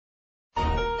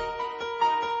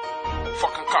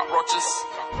Fucking cockroaches.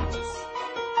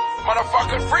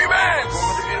 Motherfucking FREEBANDZ.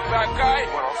 Want me to be the bad guy?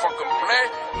 Motherfucking play.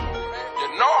 You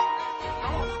know?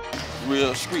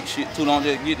 Real street shit too. Don't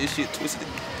just get this shit twisted.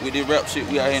 With this rap shit,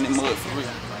 we out here in the mud for real.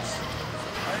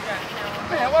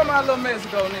 Man, where my little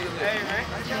Mexico niggas at? Hey, man.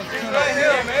 Right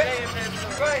here, man.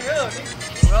 Right here, nigga.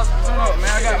 Turn up, man.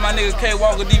 I got my nigga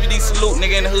K.walker DVD salute,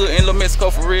 nigga in the hood, in Little Mexico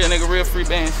for real, nigga. Real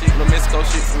FREEBANDZ shit, Little Mexico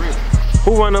shit for real.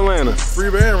 Who run Atlanta?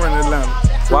 FREEBANDZ run Atlanta.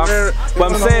 Why,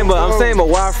 I'm saying, but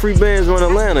why FREEBANDZ run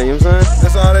Atlanta? You know what I'm saying?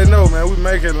 That's all they know, man. We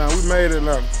make it Atlanta. We made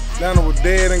Atlanta. Atlanta was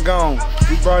dead and gone.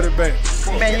 We brought it back.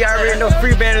 Man, you already know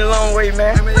FREEBANDZ a long way,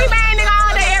 man. FREEBANDZ nigga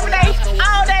all day, every day,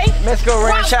 all day. Mexico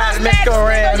ran, shout out Mexico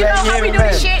ran. You know how we do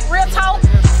this shit, real talk.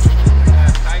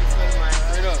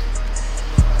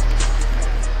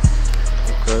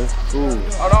 Okay, cool.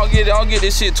 Oh, don't get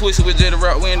this shit twisted with Jada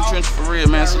Rap. We in the trenches for real,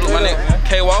 man. Salute my nigga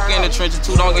K.walker in the trenches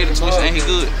too. Don't get it twisted, and he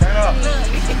good.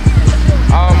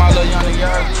 All my little young niggas,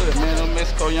 y'all good, man. Them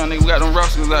Mexico young niggas, we got them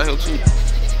rascals out here too.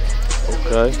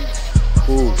 Okay,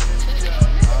 cool.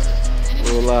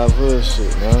 Real live hood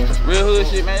shit, man. Real hood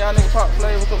shit, man. Y'all niggas pop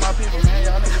flavor to my people, man.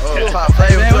 Y'all niggas Pop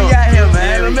flavor. Man, we got here,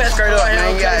 man. We straight up,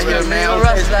 man. We got here, man. I'm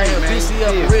rushed out here.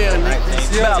 PCL for real, nigga.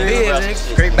 About biz, nigga.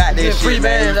 Straight back this shit,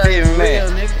 man.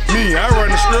 Me, I run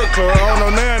the strip club. I don't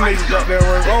know now niggas got that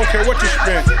work. I don't care what you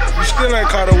spend. You still ain't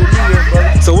caught up with me yet,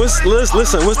 brother. So what's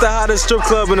the hottest strip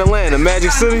club in Atlanta?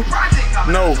 Magic City?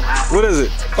 No. What is it?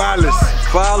 Phyllis.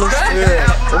 Phyllis?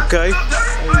 Yeah. Okay.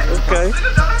 Okay.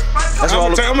 That's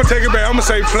I'm gonna take it back. I'm gonna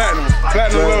say platinum.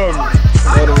 Platinum love me.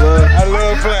 I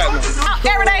love platinum.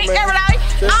 Every day,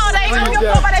 all day. I don't give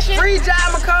a fuck about that shit. Free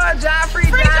job, my car job, free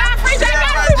job. Free job.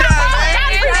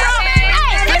 Hey,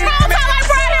 let's roll talk like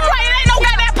Brian here, play. It ain't no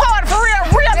goddamn party for real.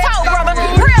 Real talk, brother.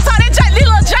 Real talk. That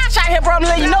little Josh out here, bro. I'm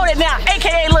letting you know that now.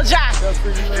 AKA Lil Josh.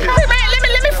 Hey, man,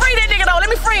 let me free that nigga though.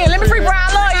 Let me free him. Let me free Brian.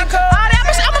 I love you. All that.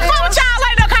 I'm gonna fuck with y'all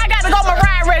later, cause I gotta go. My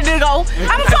ride ready to go.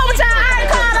 I'm gonna fuck with y'all. I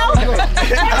ain't caught though.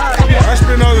 I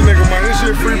spend other nigga money. This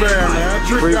shit FREEBANDZ, man.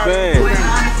 FREEBANDZ.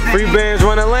 FREEBANDZ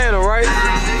run Atlanta, right?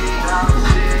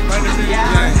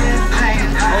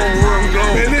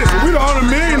 Man, listen, we the only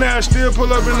millionaires still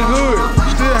pull up in the hood.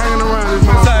 Still hanging around this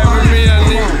motherfucker.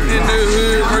 In the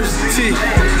hood versus T.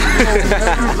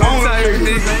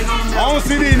 I don't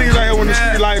see these niggas out here when the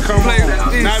street light come on.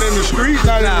 Not in the street,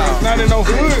 not in no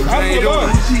hood. I pull up.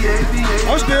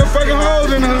 I'm still fucking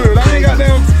hoes in the hood. I ain't got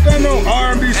no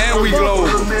R&B shit. And we glow. I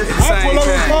pull up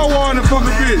with car wall and fuck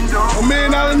a bitch. $1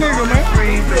 million nigga, man.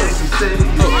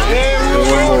 Yeah, we'll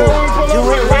pull up.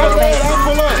 I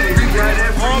pull up.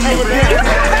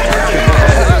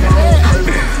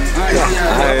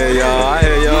 I hear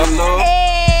y'all.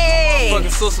 Hey. Fucking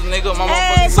sister, nigga. My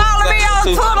Hey, motherfucking sister. follow me on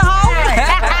Twitter, ho.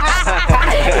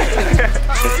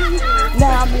 No,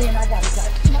 I mean, I gotta go.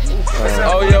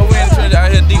 Oh yeah, we in the trenches out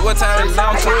here deep. What time is it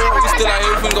now? We still out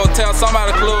here. We finna go tell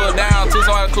somebody club down.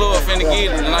 Somebody club finna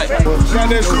get it tonight. Got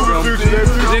that super future.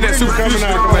 That super coming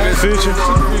out. That future.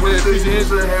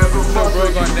 Bro,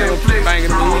 going down, banging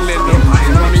me, letting them.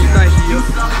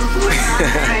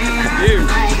 Yeah.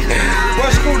 What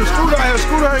Scooter? Scooter out here.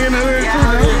 Scooter out in the hood too,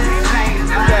 man.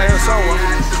 Got here somewhere.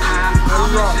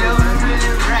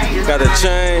 Got the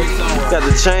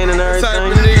chain and everything. Type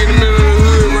of nigga in the middle of the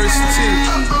hood versus T.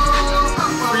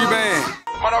 FREEBANDZ.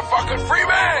 Motherfucking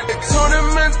FREEBANDZ. Tony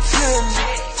Martin,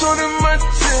 Tony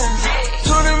Martin,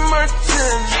 Tony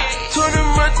Martin, Tony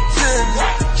Martin.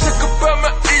 Check about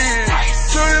my ears.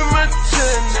 Tony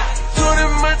Martin, Tony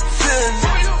Martin,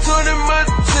 Tony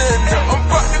Martin. I'm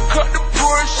about to cut the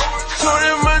Porsche.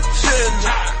 Tony Martin,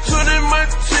 Tony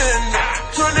Martin,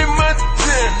 Tony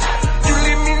Martin. You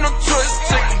leave me no choice,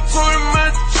 take Tony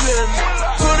Martin,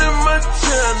 Tony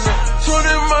Martin,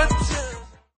 Tony Martin.